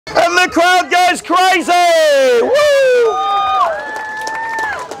And the crowd goes crazy! Woo!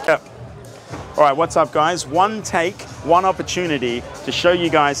 Yep. All right, what's up, guys? One take, one opportunity to show you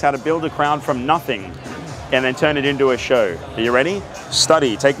guys how to build a crowd from nothing and then turn it into a show. Are you ready?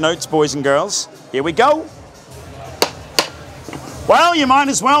 Study. Take notes, boys and girls. Here we go. Well, you might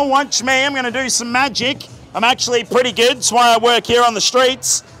as well watch me. I'm going to do some magic. I'm actually pretty good. That's why I work here on the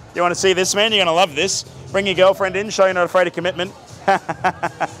streets. You want to see this, man? You're going to love this. Bring your girlfriend in. Show you're not afraid of commitment.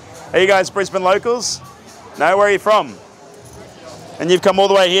 Are you guys Brisbane locals? No? Where are you from? And you've come all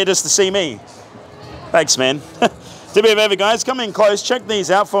the way here just to see me. Thanks, man. Do me a favor, guys. Come in close. Check these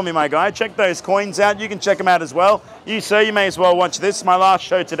out for me, my guy. Check those coins out. You can check them out as well. You, sir, you may as well watch this. My last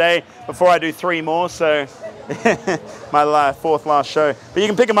show today before I do 3 more, so my fourth last show. But you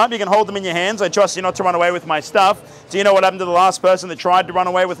can pick them up. You can hold them in your hands. I trust you not to run away with my stuff. Do you know what happened to the last person that tried to run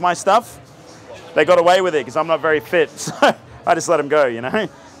away with my stuff? They got away with it because I'm not very fit. So I just let them go, you know.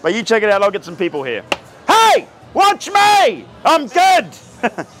 But you check it out. I'll get some people here. Hey, watch me. I'm good.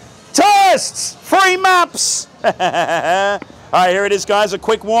 Tests, free maps. All right, here it is, guys. A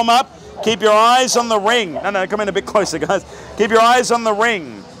quick warm-up. Keep your eyes on the ring. No, come in a bit closer, guys. Keep your eyes on the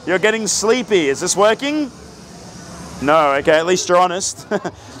ring. You're getting sleepy. Is this working? No, okay, at least you're honest.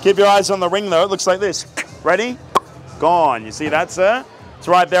 Keep your eyes on the ring, though. It looks like this. Ready? Gone. You see that, sir? It's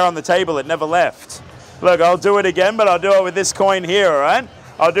right there on the table. It never left. Look, I'll do it again, but I'll do it with this coin here, all right?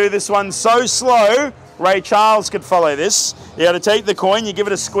 I'll do this one so slow, Ray Charles could follow this. You got to take the coin, you give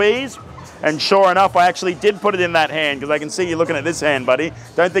it a squeeze, and sure enough, I actually did put it in that hand because I can see you looking at this hand, buddy.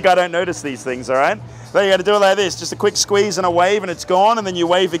 Don't think I don't notice these things, all right? Then you got to do it like this, just a quick squeeze and a wave, and it's gone, and then you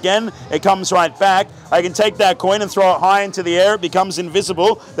wave again, it comes right back. I can take that coin and throw it high into the air, it becomes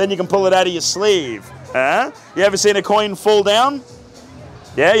invisible, then you can pull it out of your sleeve. Huh? You ever seen a coin fall down?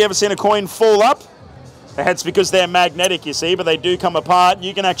 Yeah, you ever seen a coin fall up? That's because they're magnetic, you see, but they do come apart.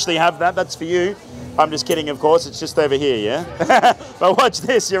 You can actually have that. That's for you. I'm just kidding, of course. It's just over here, yeah? But watch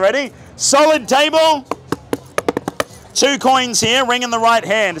this. You ready? Solid table. 2 coins here. Ring in the right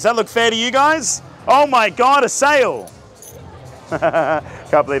hand. Does that look fair to you guys? Oh, my God, a sale.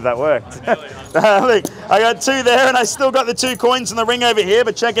 Can't believe that worked. Look, I got 2 there, and I still got the 2 coins in the ring over here,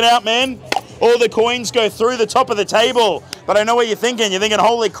 but check it out, man. All the coins go through the top of the table. But I know what you're thinking. You're thinking,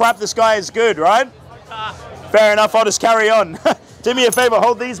 holy crap, this guy is good, right? Fair enough, I'll just carry on. Do me a favor,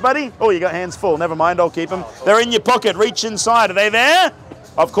 hold these, buddy. Oh, you got hands full. Never mind, I'll keep them. They're in your pocket. Reach inside. Are they there?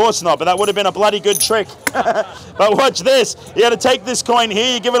 Of course not, but that would have been a bloody good trick. But watch this. You got to take this coin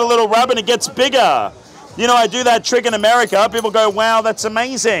here, you give it a little rub, and it gets bigger. You know, I do that trick in America. People go, wow, that's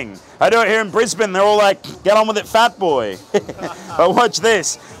amazing. I do it here in Brisbane. They're all like, get on with it, fat boy. But watch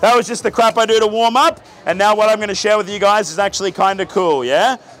this. That was just the crap I do to warm up. And now what I'm going to share with you guys is actually kind of cool,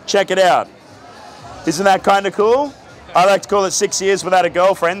 yeah? Check it out. Isn't that kind of cool? I like to call it 6 years without a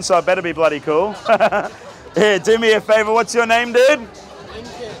girlfriend, so I better be bloody cool. Here, do me a favor. What's your name, dude?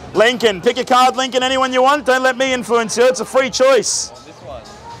 Lincoln. Lincoln. Pick a card, Lincoln, anyone you want. Don't let me influence you. It's a free choice. This one.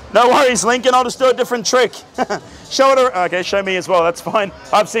 No worries, Lincoln. I'll just do a different trick. Show it. Okay, show me as well. That's fine.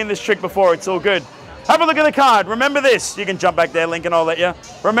 I've seen this trick before. It's all good. Have a look at the card. Remember this. You can jump back there, Lincoln. I'll let you.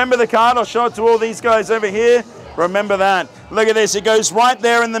 Remember the card. I'll show it to all these guys over here. Remember that. Look at this. It goes right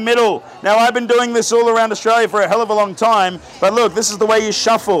there in the middle. Now, I've been doing this all around Australia for a hell of a long time. But look, this is the way you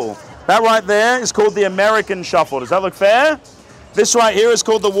shuffle. That right there is called the American shuffle. Does that look fair? This right here is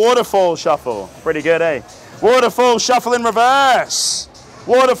called the waterfall shuffle. Pretty good, eh? Waterfall shuffle in reverse.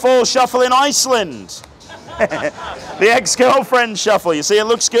 Waterfall shuffle in Iceland. The ex-girlfriend shuffle. You see, it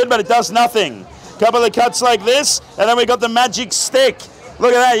looks good, but it does nothing. Couple of cuts like this, and then we got the magic stick.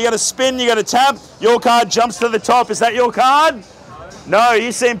 Look at that. You got to spin, you got to tap. Your card jumps to the top. Is that your card? No,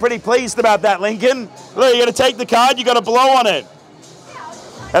 you seem pretty pleased about that, Lincoln. Look, you got to take the card, you got to blow on it.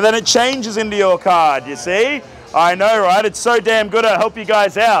 And then it changes into your card, you see? I know, right? It's so damn good. I'll help you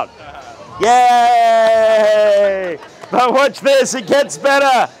guys out. Yay! But watch this. It gets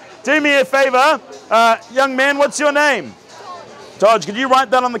better. Do me a favor. Young man, what's your name? Dodge, could you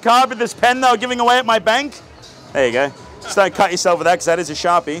write that on the card with this pen they were giving away at my bank? There you go. Just don't cut yourself with that because that is a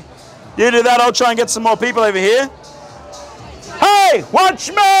Sharpie. You do that, I'll try and get some more people over here. Hey,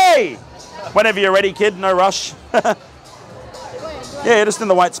 watch me! Whenever you're ready, kid, no rush. Yeah, just in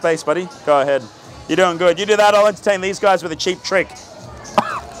the white space, buddy. Go ahead. You're doing good. You do that, I'll entertain these guys with a cheap trick.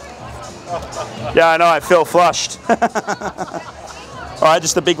 Yeah, I know, I feel flushed. All right,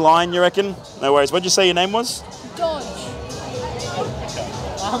 just a big line, you reckon? No worries. What'd you say your name was? Dodge.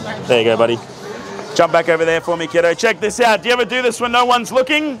 There you go, buddy. Jump back over there for me, kiddo. Check this out. Do you ever do this when no one's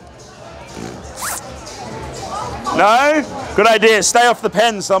looking? No? Good idea. Stay off the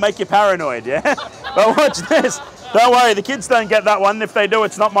pens. They'll make you paranoid, yeah? But watch this. Don't worry, the kids don't get that one. If they do,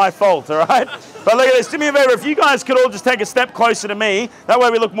 it's not my fault, all right? But look at this. Do me a favor, if you guys could all just take a step closer to me, that way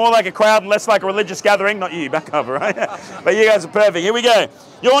we look more like a crowd and less like a religious gathering. Not you, back up, all right? But you guys are perfect. Here we go.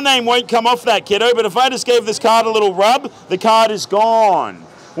 Your name won't come off that, kiddo, but if I just gave this card a little rub, the card is gone.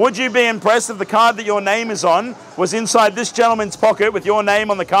 Would you be impressed if the card that your name is on was inside this gentleman's pocket with your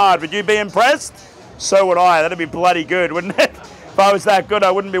name on the card? Would you be impressed? So would I. That'd be bloody good, wouldn't it? If I was that good,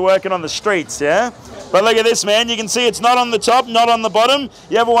 I wouldn't be working on the streets, yeah? But look at this, man. You can see it's not on the top, not on the bottom.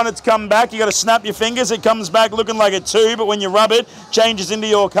 You ever want it to come back, you got to snap your fingers. It comes back looking like a 2, but when you rub it, changes into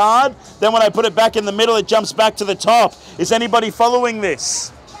your card. Then when I put it back in the middle, it jumps back to the top. Is anybody following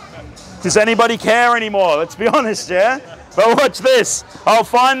this? Does anybody care anymore? Let's be honest, yeah? But watch this. I'll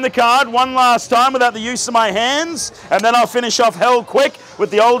find the card one last time without the use of my hands, and then I'll finish off hell quick with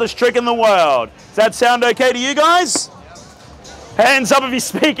the oldest trick in the world. Does that sound okay to you guys? Hands up if you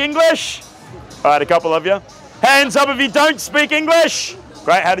speak English. All right, a couple of you. Hands up if you don't speak English.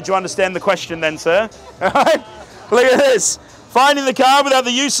 Great, how did you understand the question then, sir? All right, look at this. Finding the card without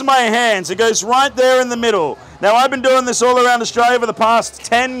the use of my hands. It goes right there in the middle. Now, I've been doing this all around Australia for the past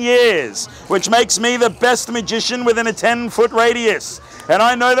 10 years, which makes me the best magician within a 10-foot radius. And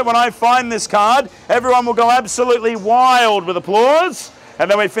I know that when I find this card, everyone will go absolutely wild with applause,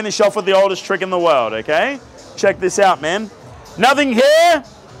 and then we finish off with the oldest trick in the world, okay? Check this out, man. Nothing here,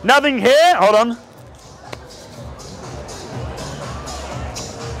 nothing here. Hold on.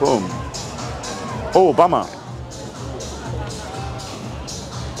 Boom. Oh, bummer.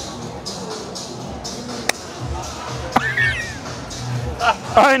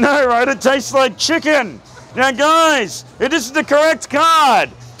 I know, right? It tastes like chicken. Now, guys, it is the correct card.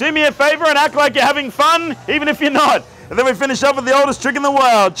 Do me a favor and act like you're having fun, even if you're not. And then we finish up with the oldest trick in the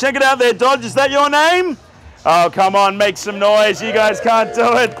world. Check it out there, Dodge. Is that your name? Oh, come on, make some noise. You guys can't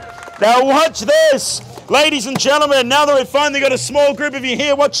do it. Now, watch this. Ladies and gentlemen, now that we've finally got a small group of you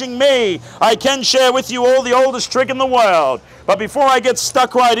here watching me, I can share with you all the oldest trick in the world. But before I get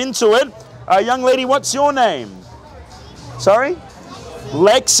stuck right into it, young lady, what's your name? Sorry?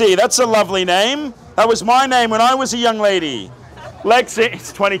 Lexi, that's a lovely name. That was my name when I was a young lady. Lexi,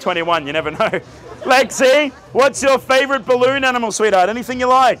 it's 2021, you never know. Lexi, what's your favorite balloon animal, sweetheart? Anything you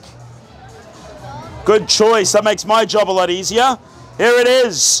like? Good choice, that makes my job a lot easier. Here it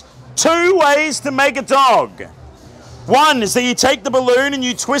is. 2 ways to make a dog. One is that you take the balloon and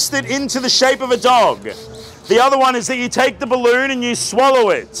you twist it into the shape of a dog. The other one is that you take the balloon and you swallow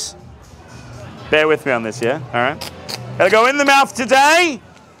it. Bear with me on this, yeah? All right. It'll go in the mouth today,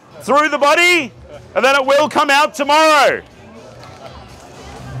 through the body, and then it will come out tomorrow.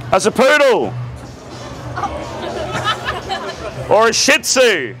 As a poodle. Or a shih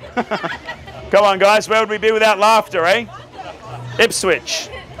tzu. Come on, guys, where would we be without laughter, eh? Ipswich.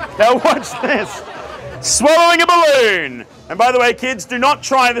 Now watch this. Swallowing a balloon. And by the way, kids, do not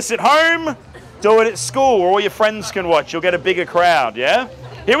try this at home. Do it at school, or all your friends can watch. You'll get a bigger crowd, yeah?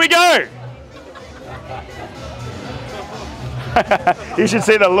 Here we go. You should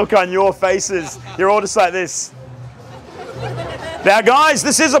see the look on your faces. You're all just like this. Now, guys,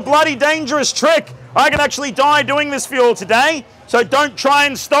 this is a bloody dangerous trick. I can actually die doing this for you all today, so don't try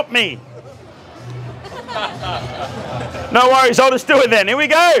and stop me. No worries, I'll just do it then. Here we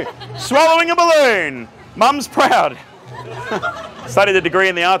go. Swallowing a balloon. Mum's proud. Studied a degree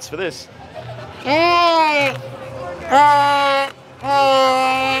in the arts for this.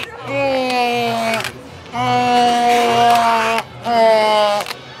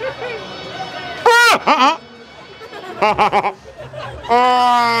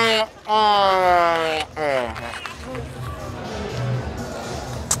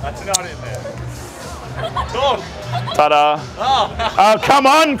 That's not in there. Talk. Ta-da. Oh, come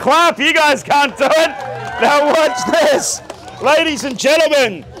on, clap. You guys can't do it. Now watch this. Ladies and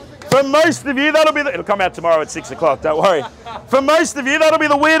gentlemen, for most of you, that'll be it'll come out tomorrow at 6 o'clock, don't worry. For most of you, that'll be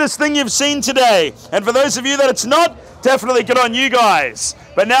the weirdest thing you've seen today. And for those of you that it's not, definitely good on you guys.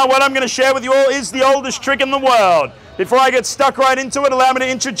 But now what I'm going to share with you all is the oldest trick in the world. Before I get stuck right into it, allow me to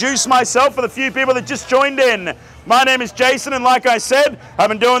introduce myself for the few people that just joined in. My name is Jason, and like I said, I've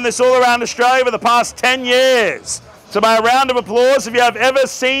been doing this all around Australia for the past 10 years. So by a round of applause if you have ever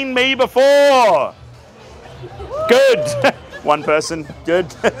seen me before. Good. One person,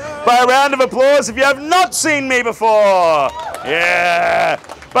 good. By a round of applause if you have not seen me before. Yeah.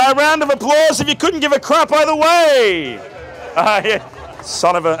 By a round of applause if you couldn't give a crap either way. Yeah.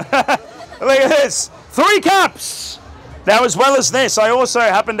 Son of a... Look at this. 3 cups. Now, as well as this, I also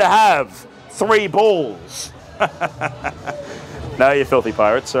happen to have 3 balls. No, you filthy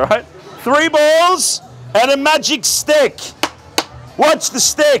pirates, all right? 3 balls and a magic stick. Watch the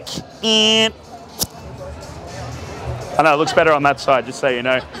stick. I know, it looks better on that side, just so you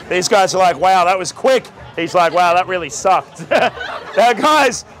know. These guys are like, wow, that was quick. He's like, wow, that really sucked. Now,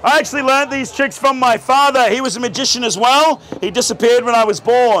 guys, I actually learned these tricks from my father. He was a magician as well. He disappeared when I was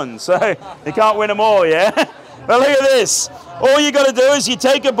born, so you can't win them all, yeah? But look at this. All you got to do is you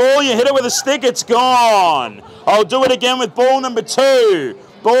take a ball, you hit it with a stick, it's gone. I'll do it again with ball number 2.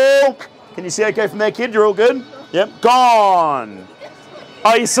 Ball. Can you see okay from there, kid? You're all good? Yep, gone.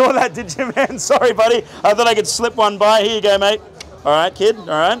 Oh, you saw that, did you, man? Sorry, buddy. I thought I could slip one by. Here you go, mate. All right, kid. All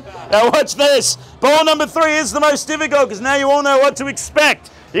right. Now watch this. Ball number 3 is the most difficult because now you all know what to expect.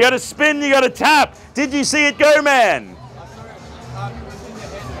 You got to spin, you got to tap. Did you see it go, man?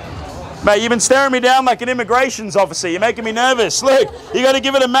 Mate, you've been staring me down like an immigrations officer. You're making me nervous. Look, you got to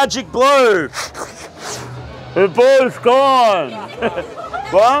give it a magic blow. The ball's gone.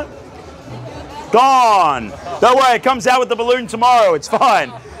 What? Gone. Don't worry, it comes out with the balloon tomorrow. It's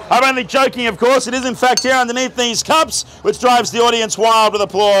fine. I'm only joking, of course. It is, in fact, here underneath these cups, which drives the audience wild with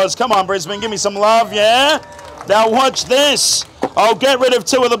applause. Come on, Brisbane, give me some love, yeah? Now watch this. I'll get rid of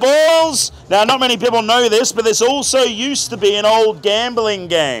 2 of the balls. Now, not many people know this, but this also used to be an old gambling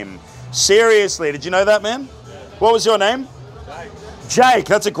game. Seriously, did you know that, man? What was your name? Jake.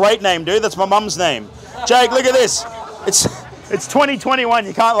 That's a great name, dude. That's my mum's name. Jake, look at this. It's 2021.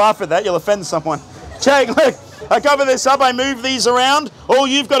 You can't laugh at that. You'll offend someone. Jake, look. I cover this up. I move these around. All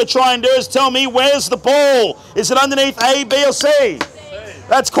you've got to try and do is tell me where's the ball. Is it underneath A, B, or C?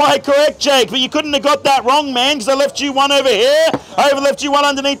 That's quite correct, Jake. But you couldn't have got that wrong, man, because I left you one over here. I even left you one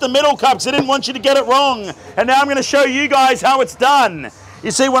underneath the middle cup because I didn't want you to get it wrong. And now I'm going to show you guys how it's done.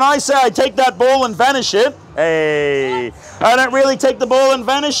 You see, when I say I take that ball and vanish it, hey, I don't really take the ball and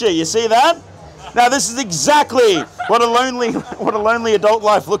vanish it. You see that? Now this is exactly what a lonely adult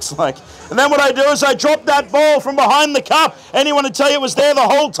life looks like. And then what I do is I drop that ball from behind the cup. Anyone would tell you it was there the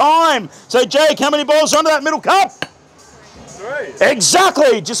whole time. So Jake, how many balls are under that middle cup? 3.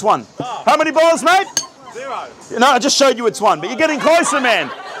 Exactly, just 1. Oh. How many balls, mate? 0. No, I just showed you it's 1, but you're getting closer,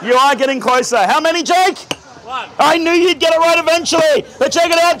 man. You are getting closer. How many, Jake? 1. I knew you'd get it right eventually. But check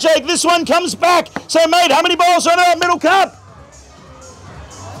it out, Jake. This one comes back. So, mate, how many balls are under that middle cup?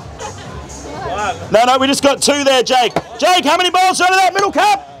 1. No, we just got 2 there, Jake. Jake, how many balls are under that middle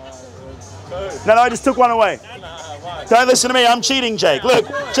cup? 2. No, I just took 1 away. 1. Don't listen to me. I'm cheating, Jake. Look,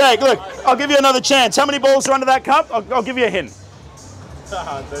 Jake, look. I'll give you another chance. How many balls are under that cup? I'll give you a hint.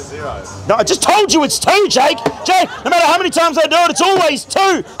 There's 0. No, I just told you it's 2, Jake. Jake, no matter how many times I do it, it's always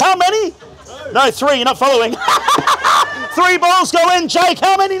 2. How many? 2. No, 3. You're not following. 3 balls go in, Jake.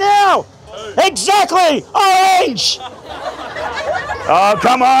 How many now? 2. Exactly. Orange. Oh,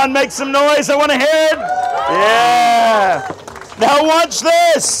 come on. Make some noise. I want to hear it. Yeah. Now watch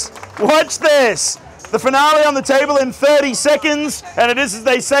this. Watch this. The finale on the table in 30 seconds, and it is, as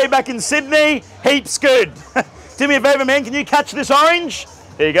they say back in Sydney, heaps good. Do me a favour, man. Can you catch this orange?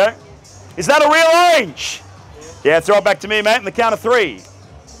 There you go. Is that a real orange? Yeah, throw it back to me, mate, on the count of 3.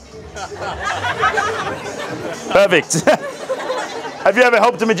 Perfect. Have you ever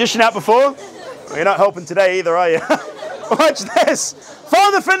helped a magician out before? Well, you're not helping today either, are you? Watch this.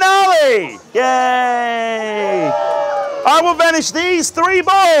 For the finale. Yay. I will vanish these 3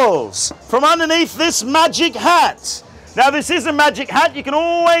 balls from underneath this magic hat. Now, this is a magic hat. You can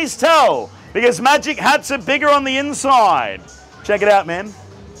always tell because magic hats are bigger on the inside. Check it out, man.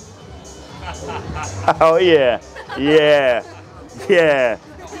 Oh, yeah. Yeah. Yeah.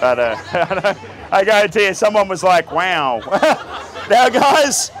 I know. I guarantee you someone was like, wow. Now,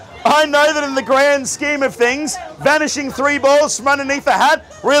 guys, I know that in the grand scheme of things, vanishing 3 balls from underneath the hat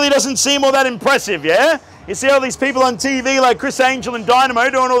really doesn't seem all that impressive, yeah? You see all these people on TV like Chris Angel and Dynamo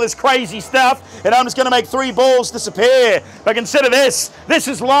doing all this crazy stuff, and I'm just going to make 3 balls disappear. But consider this. This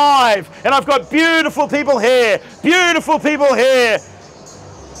is live, and I've got beautiful people here. Beautiful people here.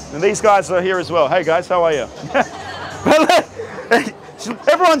 And these guys are here as well. Hey, guys, how are you?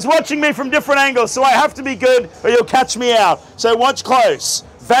 Everyone's watching me from different angles, so I have to be good or you'll catch me out. So watch close.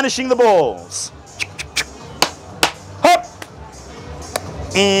 Vanishing the balls. Hop.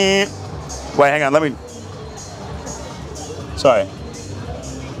 Wait, hang on. Let me... Sorry.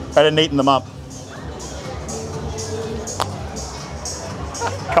 I didn't neaten them up.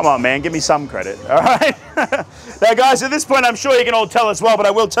 Come on, man. Give me some credit. All right? Now, guys, at this point, I'm sure you can all tell as well, but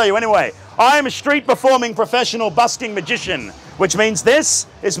I will tell you anyway. I am a street performing professional busking magician, which means this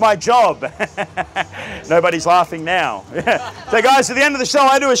is my job. Nobody's laughing now. So, guys, at the end of the show,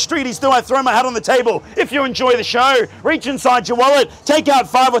 I do a streeties do. I throw my hat on the table. If you enjoy the show, reach inside your wallet, take out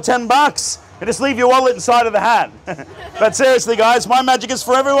 $5 or $10, and just leave your wallet inside of the hat. But seriously, guys, my magic is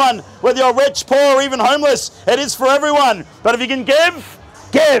for everyone. Whether you're rich, poor, or even homeless, it is for everyone. But if you can give,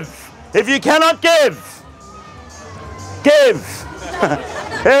 give. If you cannot give, Give.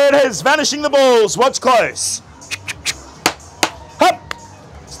 Here it is, vanishing the balls. Watch close. Hup.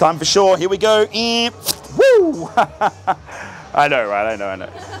 It's time for sure. Here we go. Woo! I know, right? I know.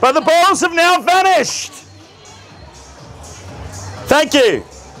 But the balls have now vanished. Thank you.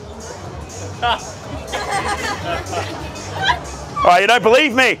 All right, you don't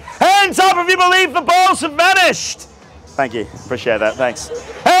believe me. Hands up if you believe the balls have vanished. Thank you. Appreciate that. Thanks.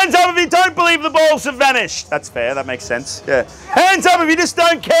 Hands up if you don't believe the balls have vanished. That's fair. That makes sense. Yeah. Hands up if you just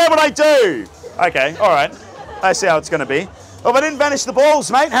don't care what I do. Okay. All right. I see how it's going to be. Well, if I didn't vanish the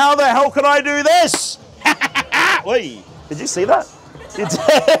balls, mate, how the hell could I do this? Wait. Did you see that?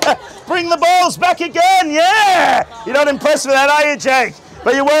 Bring the balls back again. Yeah. You're not impressed with that, are you, Jake?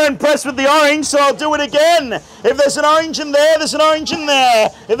 But you were impressed with the orange, so I'll do it again. If there's an orange in there, there's an orange in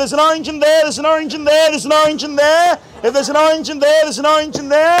there. If there's an orange in there, there's an orange in there, there's an orange in there. If there's an orange in there, there's an orange in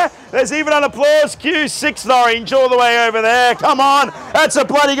there. There's even an applause cue, 6th orange all the way over there. Come on, that's a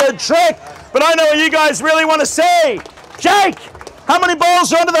bloody good trick. But I know what you guys really want to see. Jake, how many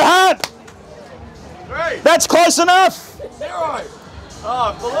balls are under the hat? 3. That's close enough. 0.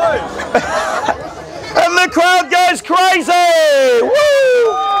 Oh, balloon. And the crowd goes crazy! Woo!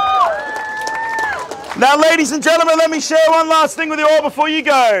 Now, ladies and gentlemen, let me share one last thing with you all before you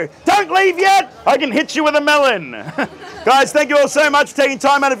go. Don't leave yet! I can hit you with a melon. Guys, thank you all so much for taking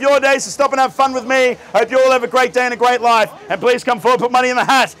time out of your days to stop and have fun with me. I hope you all have a great day and a great life. And please come forward, put money in the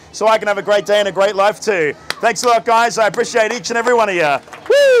hat so I can have a great day and a great life too. Thanks a lot, guys. I appreciate each and every one of you.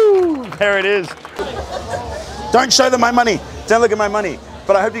 Woo! There it is. Don't show them my money. Don't look at my money.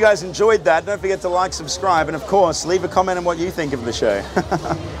 But I hope you guys enjoyed that. Don't forget to like, subscribe, and of course, leave a comment on what you think of the show.